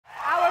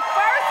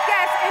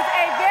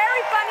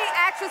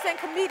actress and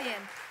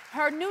comedian.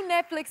 Her new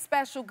Netflix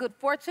special, Good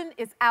Fortune,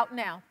 is out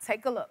now.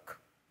 Take a look.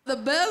 The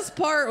best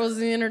part was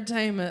the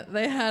entertainment.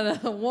 They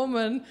had a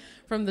woman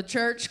from the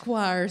church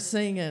choir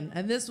singing,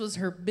 and this was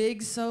her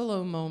big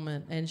solo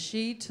moment, and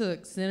she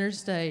took center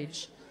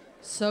stage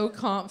so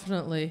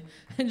confidently,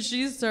 and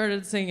she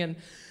started singing,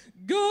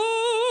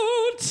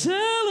 "Go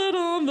tell it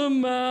on the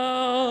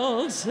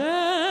mountain,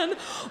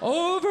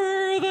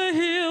 over the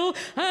hill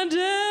and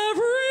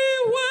everywhere.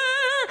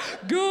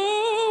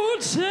 Go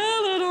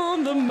tell it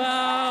on the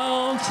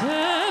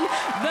mountain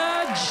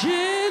that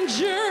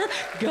Ginger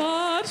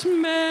got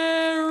married."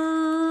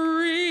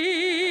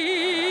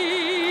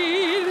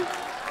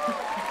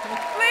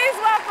 Please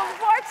welcome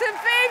Fortune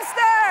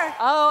Feimster.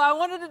 Oh, I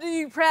wanted to do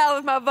you proud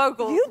with my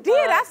vocals. You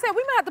did. I said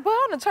we might have to put her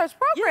on the church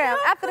program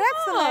after that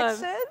on.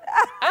 selection.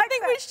 I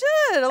think we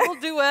should. A little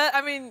duet.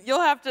 I mean,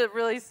 you'll have to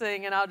really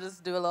sing, and I'll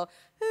just do a little.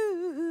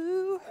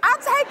 I'll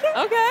take it.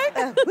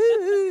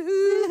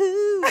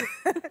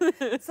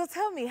 Okay. So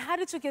tell me, how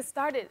did you get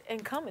started in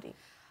comedy?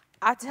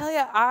 I tell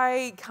you,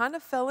 I kind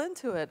of fell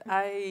into it.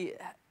 I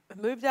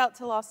moved out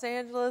to Los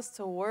Angeles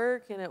to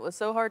work, and it was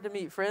so hard to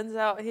meet friends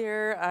out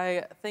here.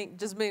 I think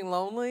just being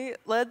lonely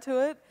led to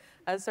it.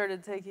 I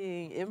started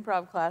taking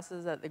improv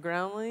classes at the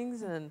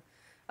Groundlings, and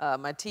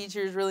my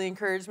teachers really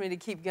encouraged me to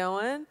keep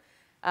going.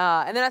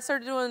 And then I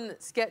started doing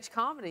sketch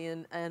comedy,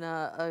 and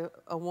a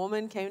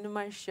woman came to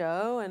my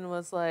show and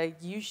was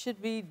like, "You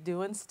should be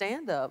doing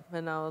stand-up."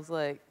 And I was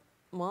like,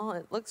 "Well,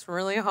 it looks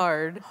really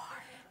hard."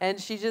 And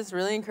she just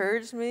really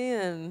encouraged me,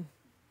 and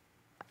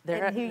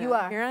here you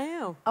are. Here I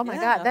am. Oh my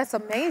God, that's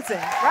amazing,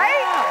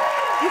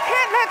 right? You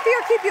can't let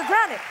fear keep you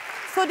grounded.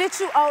 So did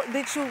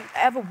you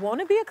ever want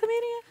to be a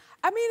comedian?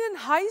 I mean, in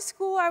high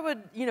school, I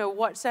would,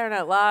 watch Saturday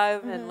Night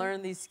Live and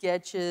learn these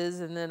sketches,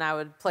 and then I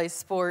would play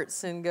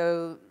sports and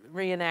go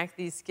reenact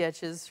these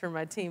sketches for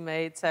my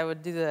teammates. I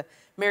would do the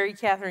Mary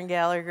Catherine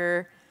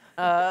Gallagher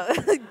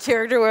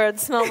character where I'd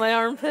smell my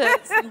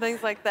armpits and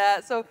things like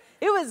that. So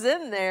it was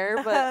in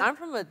there, but I'm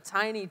from a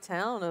tiny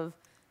town of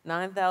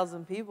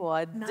 9,000 people.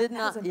 I did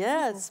not,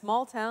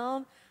 small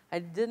town. I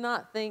did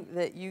not think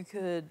that you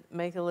could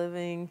make a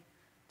living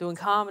doing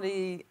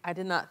comedy. I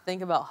did not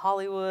think about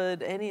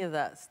Hollywood, any of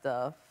that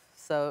stuff.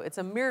 So it's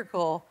a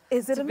miracle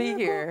to be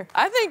here.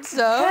 I think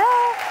so.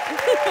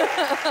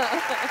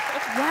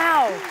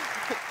 Wow.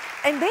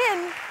 And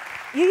then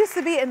you used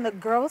to be in the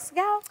Girl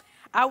Scout?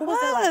 I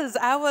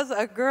was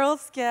a Girl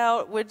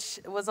Scout, which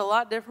was a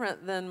lot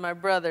different than my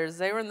brothers.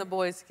 They were in the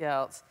Boy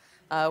Scouts,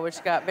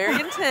 which got very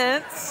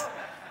intense.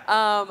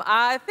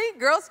 I think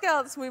Girl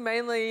Scouts, we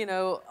mainly,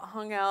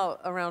 hung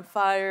out around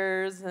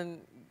fires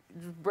and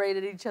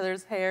braided each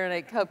other's hair and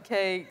ate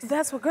cupcakes.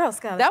 That's what Girl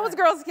Scouts. That was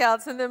Girl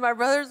Scouts, and then my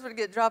brothers would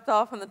get dropped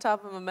off on the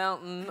top of a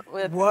mountain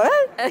with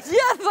what?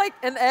 Like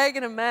an egg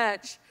and a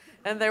match,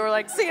 and they were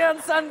like, "See you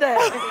on Sunday,"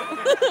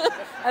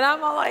 and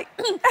I'm all like,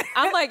 "Who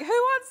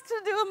wants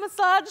to do a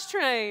massage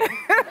train?"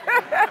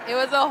 It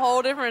was a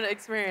whole different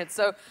experience.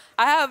 So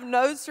I have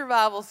no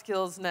survival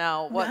skills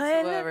now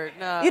whatsoever.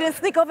 No. You didn't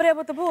sneak over there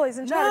with the boys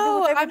and try to do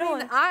what they were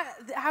doing?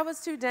 I was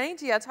too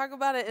dainty. I talk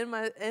about it in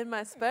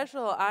my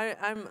special.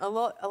 I'm a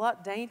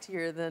lot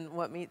daintier than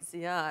what meets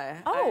the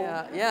eye.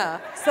 Oh. Yeah.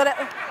 So that...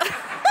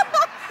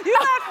 You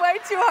laughed way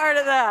too hard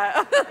at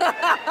that.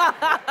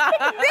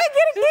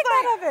 Get a kick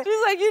out of it.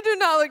 She's like, "You do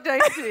not look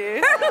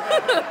dainty."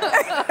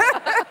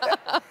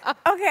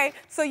 Okay,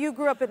 so you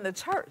grew up in the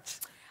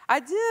church. I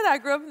did. I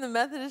grew up in the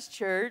Methodist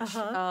Church,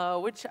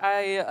 which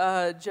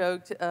I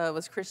joked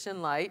was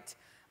Christian Light.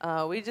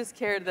 We just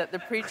cared that the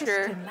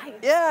preacher...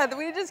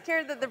 we just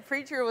cared that the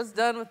preacher was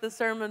done with the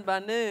sermon by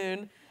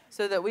noon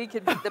so that we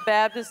could beat the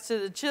Baptists to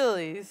the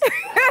Chili's.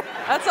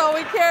 That's all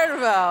we cared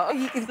about.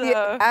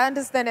 So. I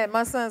understand that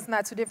my son's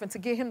not too different. To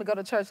get him to go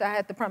to church, I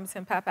had to promise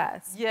him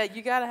Popeyes. Yeah,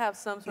 you got to have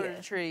some sort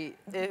of treat.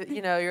 If,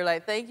 you're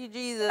like, "Thank you,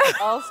 Jesus.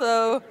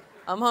 Also,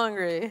 I'm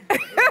hungry."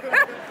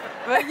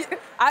 But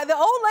the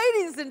old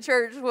ladies in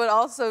church would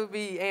also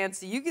be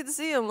antsy. You could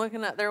see them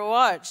looking at their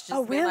watch,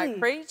 just being like,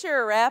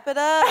 "Preacher, wrap it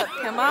up.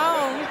 Come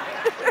on.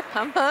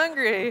 I'm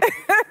hungry."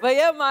 But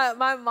yeah,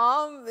 my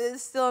mom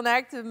is still an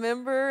active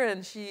member,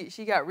 and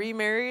she got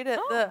remarried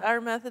at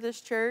our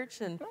Methodist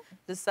church and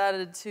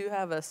decided to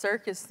have a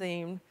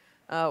circus-themed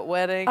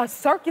wedding. A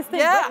circus-themed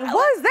wedding?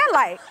 What is that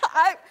like?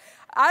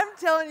 I'm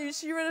telling you,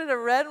 she rented a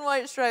red and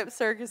white striped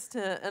circus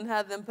tent and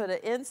had them put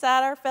it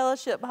inside our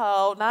fellowship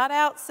hall, not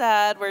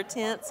outside where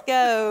tents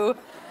go.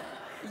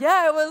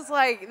 Yeah, it was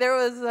like there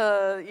was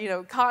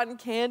a cotton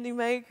candy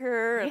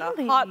maker and a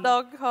hot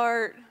dog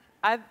cart.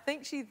 I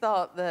think she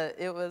thought that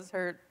it was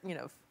her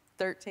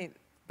 13th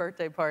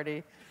birthday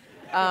party.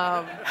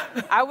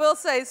 I will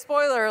say,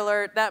 spoiler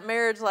alert, that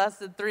marriage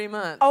lasted 3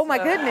 months. Oh my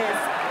goodness.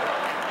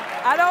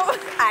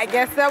 I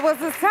guess that was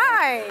the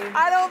time.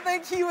 I don't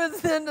think he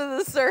was into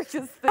the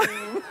circus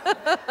theme.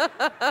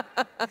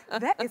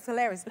 That is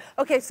hilarious.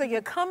 Okay, so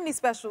your comedy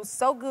special is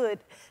so good,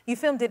 you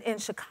filmed it in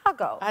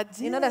Chicago. I did.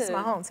 You know that's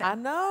my hometown. I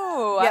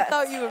know. Yeah. I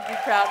thought you would be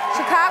proud of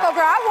me. Chicago,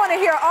 girl, I want to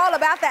hear all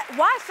about that.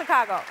 Why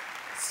Chicago?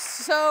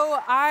 So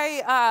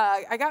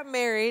I got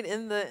married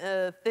in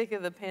the thick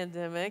of the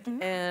pandemic,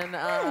 and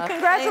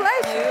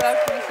congratulations! Thank you.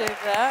 I appreciate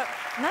that.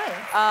 Nice.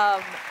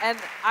 And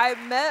I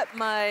met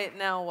my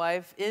now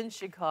wife in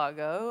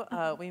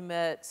Chicago. We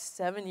met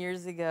 7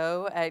 years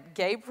ago at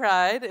Gay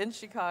Pride in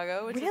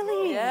Chicago.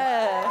 Really?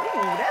 Yeah.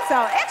 Ooh, that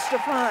sounds extra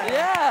fun.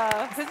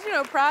 Yeah,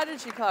 because Pride in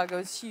Chicago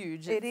is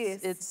huge. It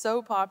is. It's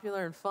so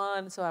popular and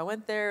fun. So I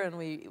went there and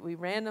we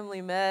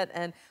randomly met.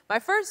 And my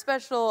first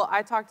special,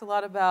 I talked a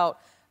lot about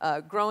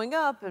growing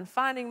up and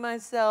finding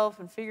myself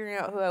and figuring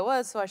out who I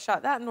was. So I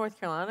shot that in North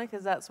Carolina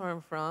because that's where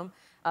I'm from.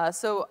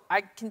 So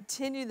I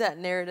continued that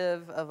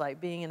narrative of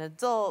like being an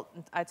adult.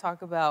 I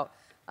talk about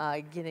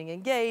getting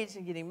engaged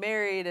and getting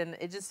married, and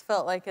it just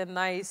felt like a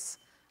nice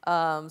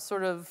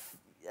sort of,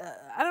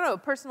 I don't know,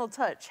 personal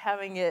touch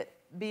having it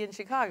be in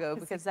Chicago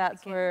because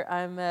that's where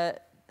I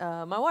met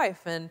my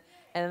wife, and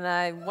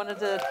I wanted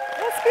to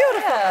That's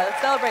beautiful.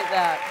 celebrate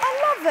that.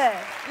 I love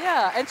that.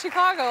 Yeah, and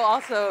Chicago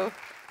also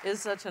is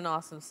such an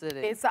awesome city.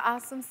 It's an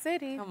awesome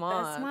city. Come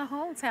on. That's my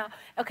hometown.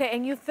 Okay,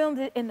 and you filmed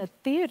it in the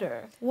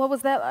theater. What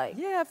was that like?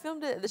 Yeah, I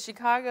filmed it at the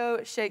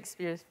Chicago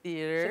Shakespeare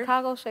Theater.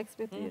 Chicago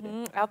Shakespeare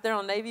Theater. Out there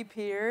on Navy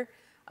Pier.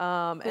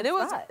 And it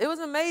spot. was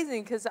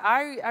amazing because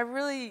I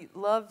really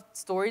love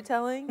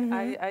storytelling.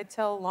 I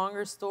tell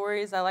longer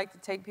stories. I like to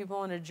take people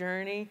on a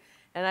journey.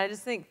 And I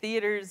just think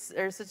theaters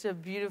are such a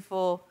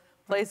beautiful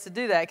place to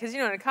do that. Because,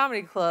 in a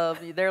comedy club,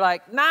 they're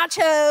like,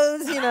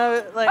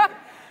 nachos, like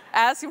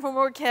asking for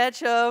more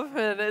ketchup.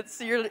 And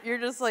you're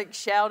just like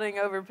shouting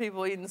over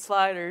people eating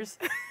sliders.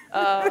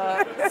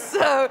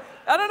 So,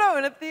 I don't know,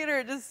 in a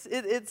theater,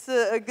 it's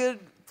a good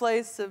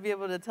place to be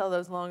able to tell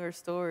those longer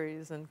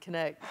stories and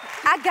connect.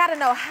 I gotta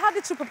know, how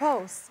did you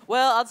propose?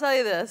 Well, I'll tell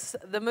you this.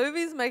 The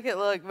movies make it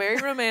look very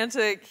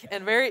romantic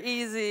and very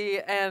easy,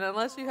 and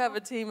unless you have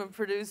a team of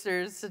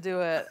producers to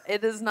do it,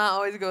 it does not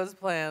always go as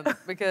planned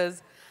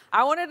because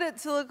I wanted it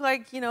to look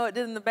like, it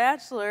did in The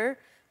Bachelor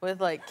with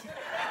like,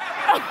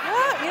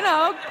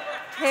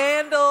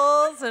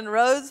 candles and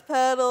rose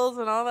petals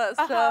and all that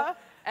stuff.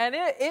 And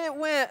it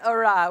went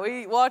awry.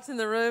 We walked in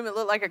the room, it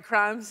looked like a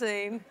crime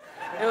scene.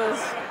 It was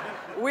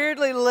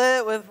weirdly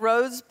lit with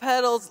rose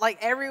petals like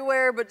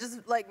everywhere, but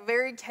just like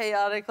very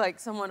chaotic, like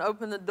someone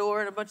opened the door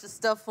and a bunch of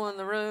stuff flew in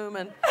the room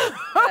and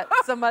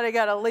somebody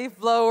got a leaf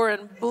blower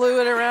and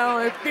blew it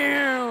around like,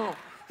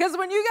 because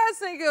when you guys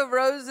think of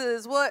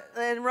roses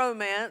and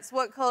romance,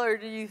 what color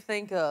do you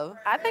think of?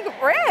 I think of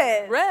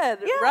red.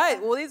 Red, Yeah.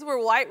 right. Well, these were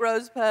white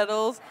rose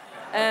petals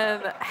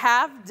and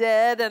half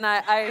dead, and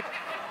I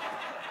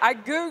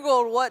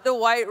Googled what do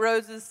white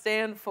roses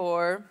stand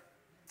for.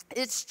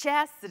 It's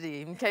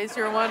chastity, in case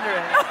you're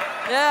wondering.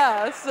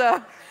 Yeah,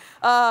 so,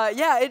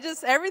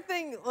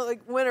 everything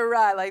went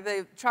awry. Like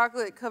the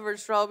chocolate-covered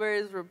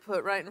strawberries were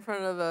put right in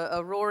front of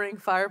a roaring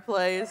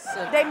fireplace.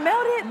 And They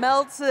melted?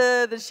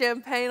 melted, the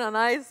champagne on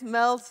ice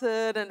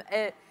melted, and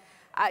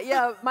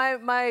my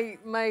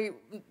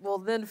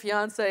then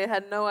fiance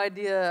had no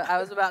idea I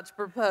was about to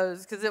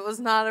propose because it was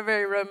not a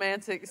very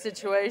romantic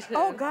situation.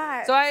 Oh,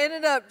 God. So I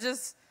ended up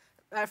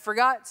I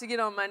forgot to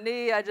get on my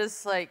knee. I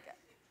just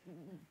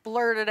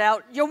blurted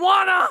out, "You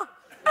wanna?"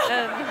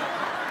 And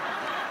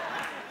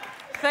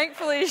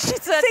thankfully she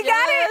said She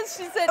got it? yes.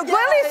 She said yes.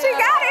 Really? She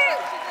got it?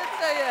 She did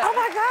say yes. Oh,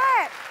 my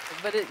God.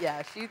 But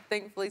she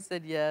thankfully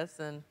said yes,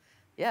 and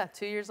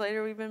 2 years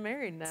later we've been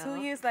married now. 2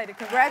 years later.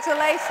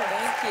 Congratulations.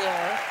 Thank you.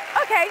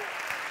 Okay.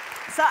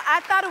 So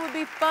I thought it would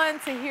be fun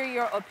to hear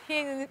your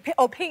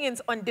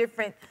opinions on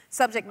different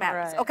subject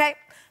matters, right. okay?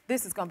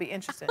 This is going to be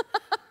interesting.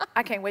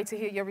 I can't wait to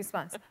hear your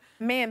response.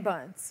 Man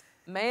buns.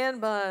 Man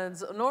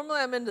buns. Normally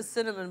I'm into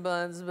cinnamon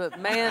buns, but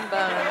man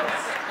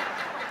buns.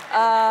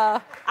 I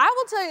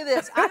will tell you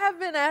this. I have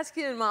been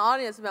asking my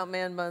audience about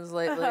man buns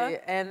lately,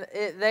 and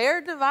they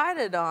are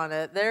divided on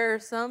it. There are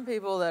some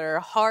people that are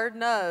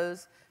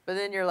hard-nosed, but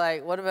then you're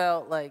like, what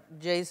about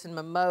Jason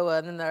Momoa?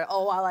 And then they're,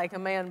 I like a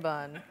man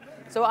bun.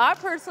 So I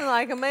personally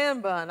like a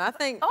man bun. I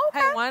think,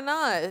 hey, why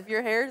not? If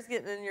your hair's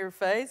getting in your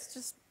face,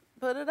 just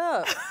put it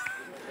up.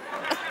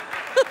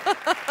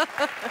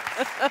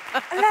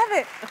 I love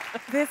it.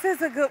 This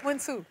is a good one,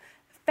 too.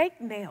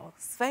 Fake nails.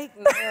 Fake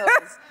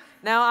nails.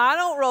 Now, I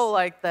don't roll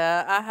like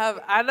that.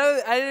 I know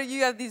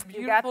you have these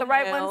beautiful You got the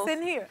right nails. ones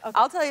in here. Okay.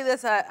 I'll tell you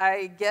this,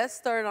 I guest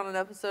starred on an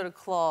episode of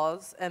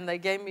Claws, and they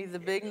gave me the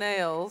big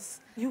nails.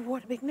 You wore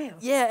the big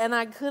nails? Yeah, and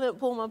I couldn't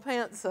pull my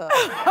pants up.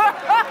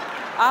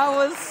 I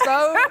was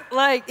so,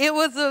 it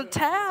was a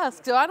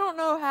task. So I don't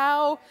know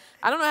how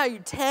you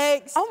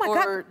text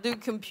or do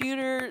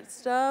computer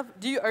stuff.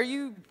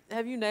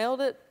 Have you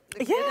nailed it?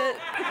 Yeah.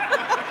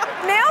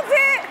 Nailed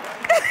it.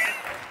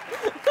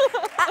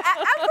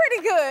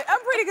 I'm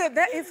pretty good.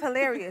 That is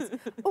hilarious.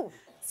 Ooh,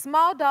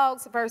 small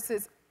dogs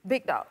versus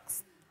big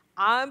dogs.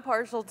 I'm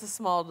partial to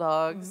small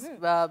dogs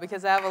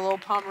because I have a little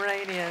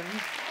Pomeranian.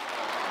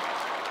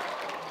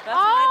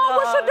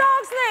 What's your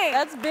dog's name?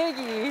 That's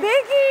Biggie.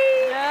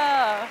 Biggie.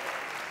 Yeah.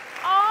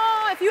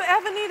 Oh, if you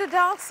ever need a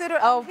dog sitter,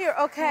 I'm here,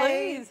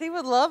 okay? Please, he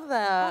would love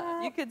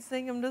that. You could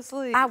sing him to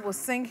sleep. I will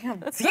sing him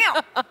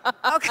down.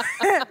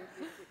 Okay.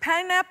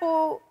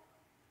 Pineapple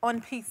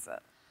on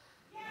pizza?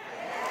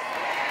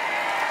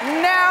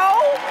 No.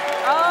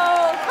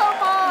 Oh, come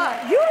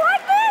on. You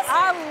like this?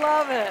 I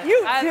love it. You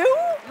do?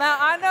 Now,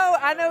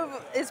 I know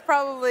it's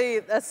probably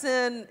a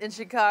sin in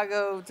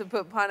Chicago to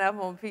put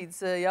pineapple on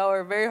pizza. Y'all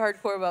are very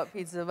hardcore about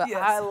pizza, but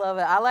Yes. I love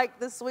it. I like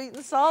the sweet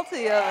and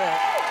salty of it.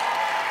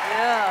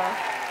 Yeah.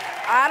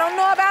 I don't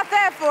know about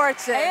that,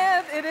 Fortune.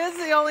 And it is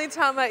the only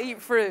time I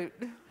eat fruit.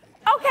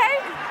 Okay.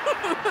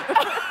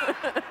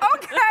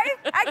 Okay.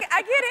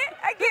 I get it.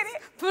 I get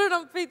it. Put it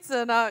on pizza,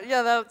 and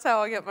yeah, that's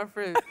how I get my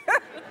fruit.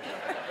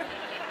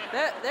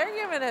 They're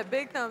giving it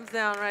big thumbs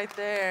down right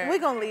there. We're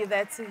going to leave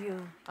that to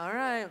you. All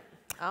right,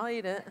 I'll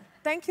eat it.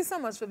 Thank you so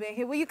much for being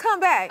here. Will you come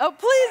back? Oh,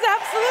 please,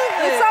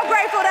 absolutely. We're so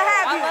grateful to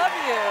have you. I love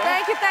you.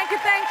 Thank you, thank you,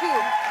 thank you.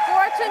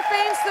 Fortune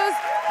Feimster's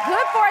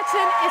Good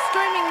Fortune is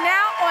streaming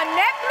now on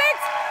Netflix.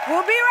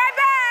 We'll be right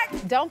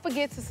back. Don't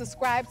forget to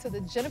subscribe to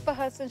the Jennifer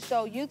Hudson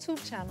Show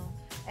YouTube channel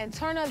and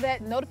turn on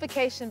that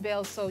notification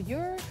bell so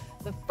you're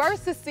the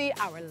first to see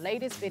our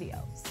latest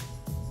videos.